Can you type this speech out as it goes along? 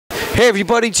Hey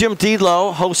everybody,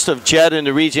 Jim.E.Dedelow, host of JED in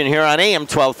the region here on AM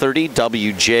 1230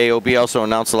 WJOB. Also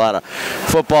announced a lot of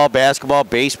football, basketball,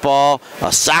 baseball,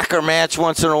 a soccer match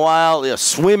once in a while, a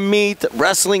swim meet,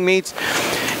 wrestling meets.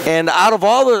 And out of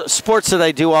all the sports that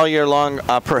I do all year long,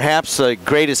 perhaps the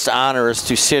greatest honor is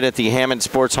to sit at the Hammond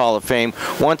Sports Hall of Fame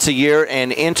once a year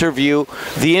and interview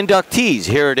the inductees.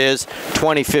 Here it is,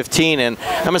 2015, and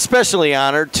I'm especially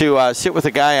honored to sit with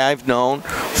a guy I've known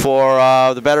for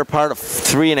the better part of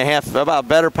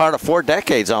 4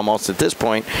 decades almost at this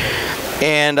point.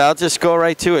 And I'll just go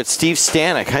right to it. Steve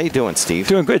Stanek. How you doing, Steve?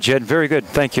 Doing good, Jed. Very good.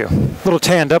 Thank you. A little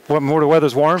tanned up. More the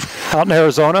weather's warm out in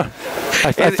Arizona.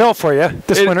 I fell for you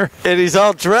this winter. And he's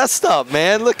all dressed up,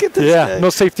 man. Look at this guy. No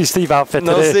Safety Steve outfit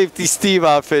today. No Safety Steve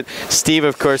outfit. Steve,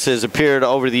 of course, has appeared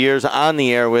over the years on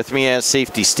the air with me as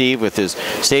Safety Steve with his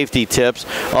safety tips.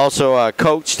 Also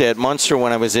coached at Munster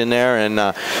when I was in there.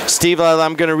 And Steve,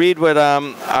 I'm going to read what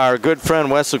our good friend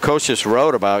Wes Lukosius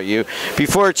wrote about you.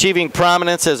 Before achieving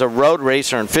prominence as a road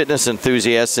racer and fitness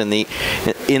enthusiast in the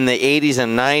 80s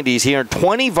and 90s, he earned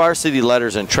 20 varsity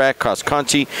letters in track, cross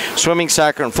country, swimming,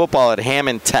 soccer, and football at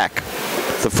Hammond Tech.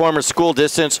 The former school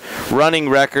distance running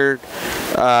record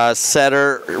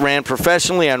setter ran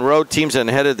professionally on road teams and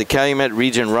headed the Calumet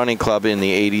Region Running Club in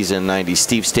the 80s and 90s.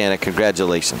 Steve Stanek,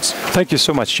 congratulations. Thank you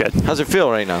so much, Jed. How's it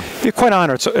feel right now? You're quite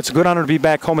honored. It's a good honor to be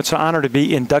back home. It's an honor to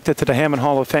be inducted to the Hammond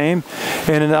Hall of Fame,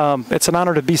 and it's an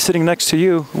honor to be sitting next to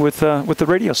you with the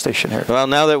radio station here. Well,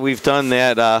 now that we've done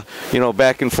that,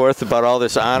 back and forth about all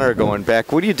this honor going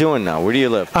back, what are you doing now? Where do you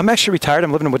live? I'm actually retired.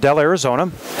 I'm living in Waddell,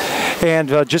 Arizona,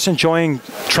 and just enjoying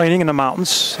training in the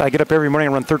mountains. I get up every morning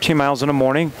and run 13 miles in the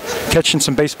morning, catching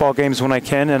some baseball games when I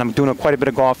can, and I'm doing quite a bit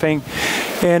of golfing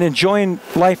and enjoying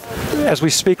life as we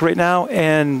speak right now.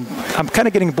 And I'm kind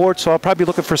of getting bored, so I'll probably be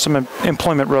looking for some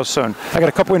employment real soon. I got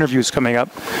a couple interviews coming up,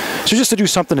 so just to do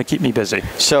something to keep me busy.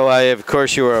 So, of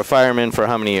course, you were a fireman for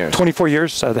how many years? 24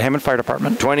 years, the Hammond Fire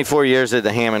Department. 24 years at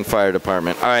the Hammond Fire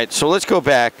Department. All right, so let's go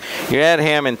back. You're at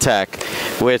Hammond Tech,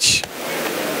 which...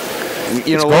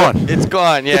 It's gone. It's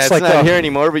gone. Yeah, it's like not here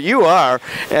anymore. But you are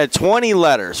at 20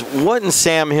 letters. What in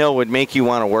Sam Hill would make you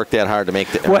want to work that hard to make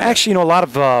that? Well, actually, a lot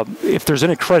of if there's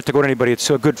any credit to go to anybody, it's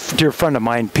a good dear friend of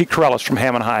mine, Pete Corellis from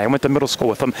Hammond High. I went to middle school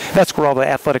with him. That's where all the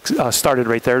athletics started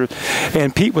right there.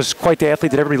 And Pete was quite the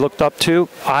athlete that everybody looked up to.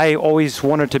 I always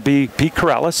wanted to be Pete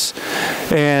Corellis,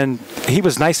 and he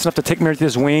was nice enough to take me under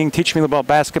his wing, teach me about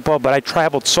basketball. But I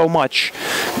traveled so much.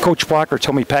 Coach Blocker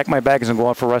told me pack my bags and go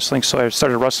out for wrestling, so I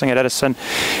started wrestling at Edison.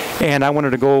 And I didn't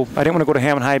want to go to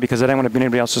Hammond High because I didn't want to be in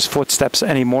anybody else's footsteps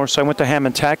anymore. So I went to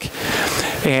Hammond Tech,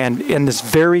 and in this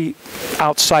very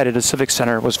outside of the Civic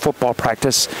Center was football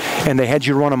practice, and they had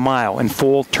you run a mile in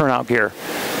full turnout gear.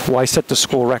 Well, I set the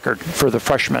school record for the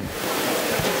freshmen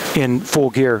in full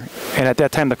gear. And at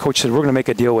that time, the coach said, "We're going to make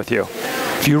a deal with you.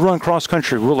 If you run cross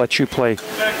country, we'll let you play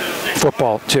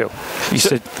football too." He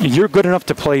said, "You're good enough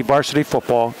to play varsity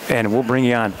football, and we'll bring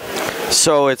you on."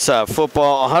 So it's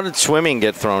football. How did swimming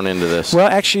get thrown into this? Well,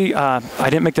 actually, I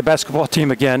didn't make the basketball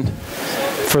team again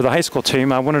for the high school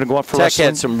team. I wanted to go up for wrestling.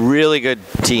 Tech had some really good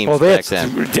teams back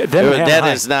then.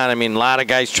 That is not, a lot of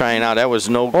guys trying out. That was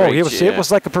no great. It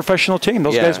was like a professional team.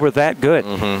 Those guys were that good.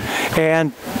 Mm-hmm.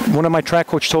 And one of my track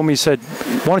coach told me, he said,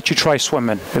 "Why don't you try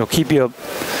swimming? It'll keep you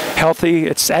healthy.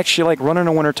 It's actually like running in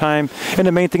the wintertime, and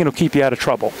the main thing, it'll keep you out of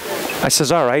trouble." I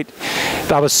says, "All right."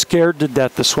 I was scared to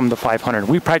death to swim the 500.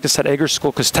 We practiced at Egger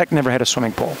School because Tech never had a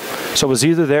swimming pool. So it was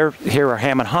either here or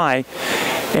Hammond High,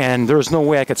 and there was no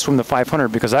way I could swim the 500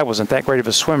 because I wasn't that great of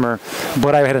a swimmer,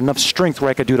 but I had enough strength where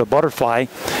I could do the butterfly.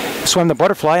 Swam the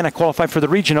butterfly, and I qualified for the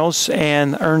regionals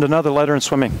and earned another letter in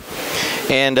swimming.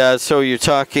 And so you're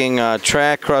talking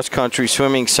track, cross country,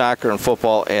 swimming, soccer, and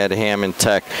football at Hammond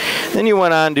Tech. Then you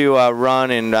went on to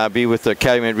run and be with the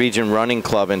Calumet Region Running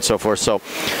Club and so forth. So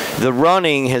the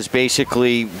running has basically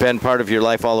been part of your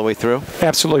life all the way through?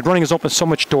 Absolutely. Running has opened so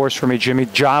much doors for me, Jimmy.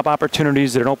 Job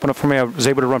opportunities that it opened up for me. I was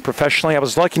able to run professionally. I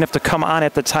was lucky enough to come on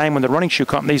at the time when the running shoe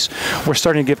companies were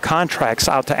starting to give contracts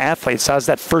out to athletes. I was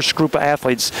that first group of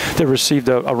athletes that received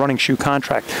a running shoe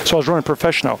contract. So I was running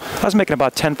professional. I was making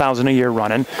about $10,000 a year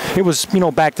running. It was,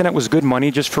 back then it was good money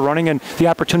just for running and the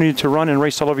opportunity to run and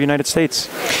race all over the United States.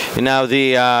 And now,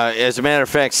 as a matter of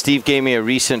fact, Steve gave me a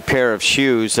recent pair of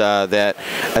shoes that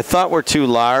I thought were too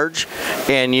large,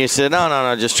 and you said,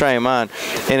 no, just try them on.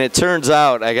 And it turns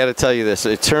out, I got to tell you this,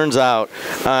 it turns out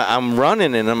I'm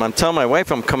running in them. I'm telling my wife,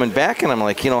 I'm coming back, and I'm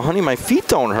like, honey, my feet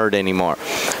don't hurt anymore.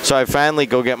 So I finally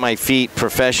go get my feet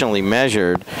professionally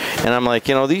measured, and I'm like,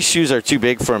 these shoes are too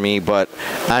big for me, but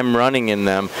I'm running in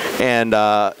them, and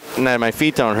my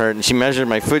feet don't hurt. And she measured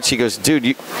my foot. She goes,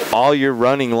 dude, all your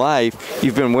running life,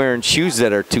 you've been wearing shoes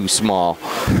that are too small.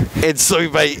 And so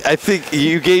I think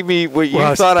you gave me what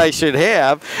you thought I should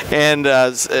have, and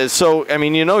so I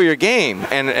mean, your game,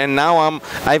 and now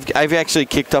I've actually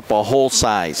kicked up a whole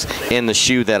size in the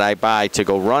shoe that I buy to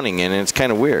go running in, and it's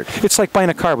kind of weird. It's like buying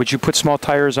a car. Would you put small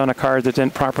tires on a car that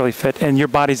didn't properly fit? And your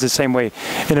body's the same way,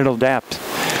 and it'll adapt.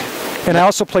 And I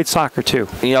also played soccer, too.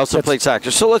 You also played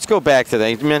soccer. So let's go back to that.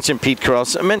 You mentioned Pete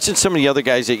Carrells. I mentioned some of the other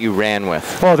guys that you ran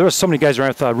with. Oh, there was so many guys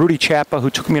around with Rudy Chapa,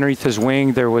 who took me underneath his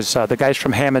wing. There was the guys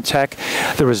from Hammond Tech.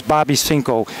 There was Bobby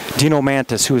Cinco, Dino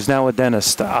Mantis, who is now a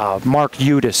dentist, Mark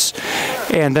Udis.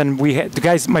 And then we had the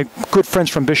guys, my good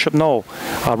friends from Bishop Knoll,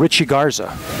 Richie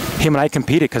Garza. Him and I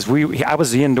competed because I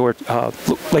was the indoor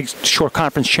Lake Shore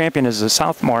Conference champion as a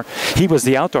sophomore. He was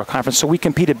the outdoor conference, so we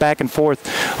competed back and forth.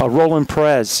 Roland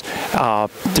Perez.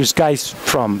 There's guys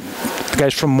from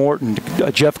Morton,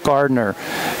 Jeff Gardner,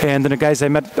 and then the guys I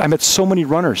met so many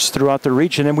runners throughout the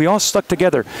region, and we all stuck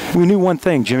together. We knew one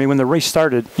thing, Jimmy, when the race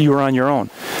started, you were on your own.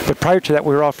 But prior to that,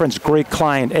 we were all friends. Greg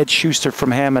Klein, Ed Schuster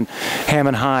from Hammond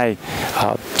High,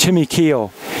 Timmy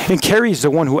Keogh. And Kerry's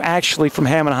the one who actually, from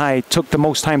Hammond High, took the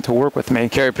most time to work with me.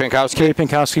 Kerry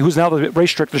Pinkowski, who's now the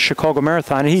race director of the Chicago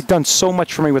Marathon. And he's done so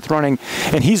much for me with running,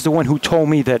 and he's the one who told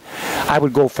me that I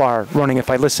would go far running if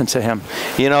I listened to him.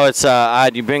 It's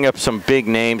odd. You bring up some big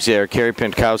names there. Kerry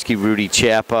Pinkowski, Rudy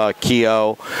Chapa,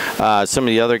 Keogh, some of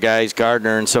the other guys,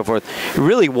 Gardner and so forth. It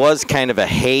really was kind of a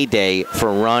heyday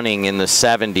for running in the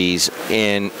 70s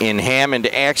in Hammond.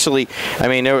 Actually, I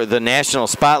mean, the national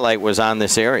spotlight was on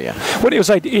this area. What it was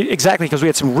like, exactly, because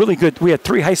we had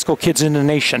 3 high school kids in the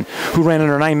nation who ran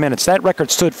under 9 minutes. That record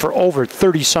stood for over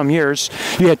 30-some years.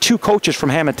 You had 2 coaches from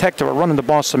Hammond Tech that were running the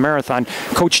Boston Marathon,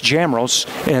 Coach Jamros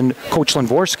and Coach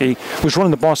Lenvorsky, who was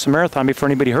running the Boston Marathon before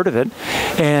anybody heard of it.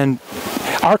 And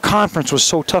our conference was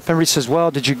so tough. Everybody says,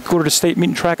 well, did you go to the state meet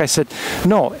and track? I said,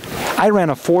 no. I ran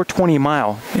a 4:20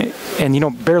 mile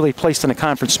and, barely placed in a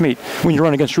conference meet when you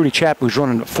run against Rudy Chap, who's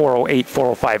running a 4:08,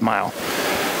 4:05 mile.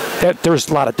 There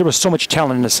was so much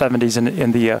talent in the 70s and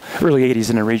in the early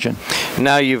 80s in the region.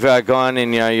 Now you've gone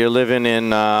and you're living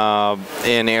in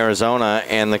Arizona,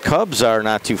 and the Cubs are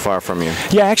not too far from you.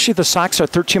 Yeah, actually the Sox are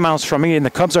 13 miles from me, and the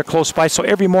Cubs are close by. So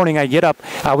every morning I get up,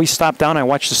 we stop down, I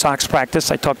watch the Sox practice.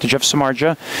 I talk to Jeff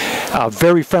Samardzija,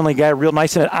 very friendly guy, real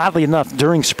nice. And oddly enough,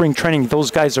 during spring training,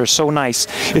 those guys are so nice.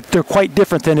 They're quite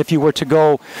different than if you were to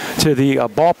go to the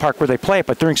ballpark where they play.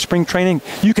 But during spring training,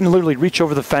 you can literally reach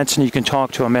over the fence and you can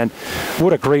talk to them. And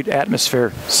what a great atmosphere.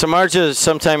 Samardzija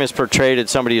sometimes is portrayed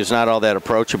as somebody who's not all that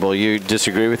approachable. You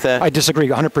disagree with that? I disagree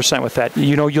 100% with that.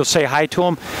 You'll say hi to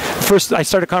him. First, I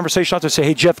start a conversation out there, say,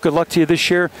 hey, Jeff, good luck to you this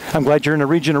year. I'm glad you're in the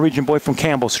region, a region boy from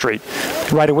Campbell Street.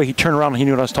 Right away, he turned around and he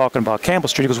knew what I was talking about. Campbell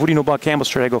Street. He goes, what do you know about Campbell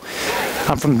Street? I go,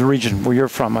 I'm from the region where you're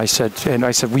from. I said,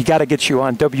 we got to get you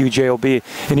on WJOB.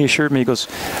 And he assured me, he goes,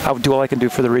 I'll do all I can do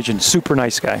for the region. Super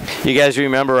nice guy. You guys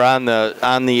remember on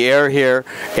the air here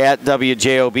at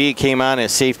WJOB, came on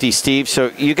as Safety Steve, so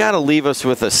you got to leave us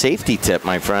with a safety tip,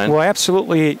 my friend. Well,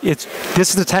 absolutely. This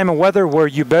is the time of weather where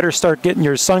you better start getting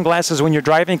your sunglasses when you're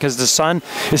driving, because the sun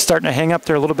is starting to hang up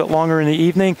there a little bit longer in the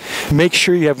evening. Make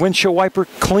sure you have windshield wiper,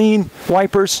 clean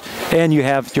wipers, and you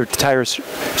have your tires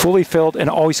fully filled, and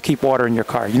always keep water in your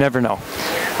car. You never know.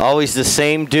 Always the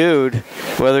same dude,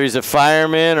 whether he's a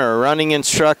fireman or a running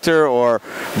instructor or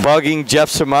bugging Jeff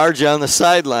Samardzija on the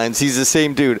sidelines. He's the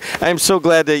same dude. I'm so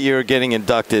glad that you're getting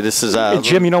inducted. This is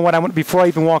Jim, you know what? Before I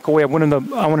even walk away, I want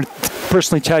to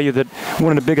personally tell you that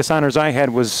one of the biggest honors I had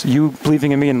was you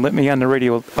believing in me and let me on the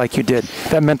radio like you did.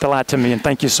 That meant a lot to me, and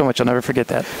thank you so much. I'll never forget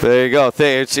that. There you go.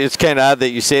 It's kind of odd that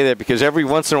you say that, because every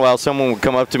once in a while someone would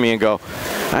come up to me and go,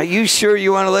 are you sure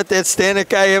you want to let that Stanek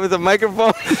guy have the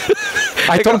microphone?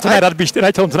 I told him tonight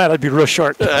I'd be real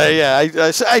short. Yeah,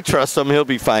 I trust him. He'll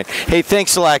be fine. Hey,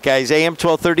 thanks a lot, guys. AM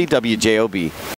 1230 WJOB.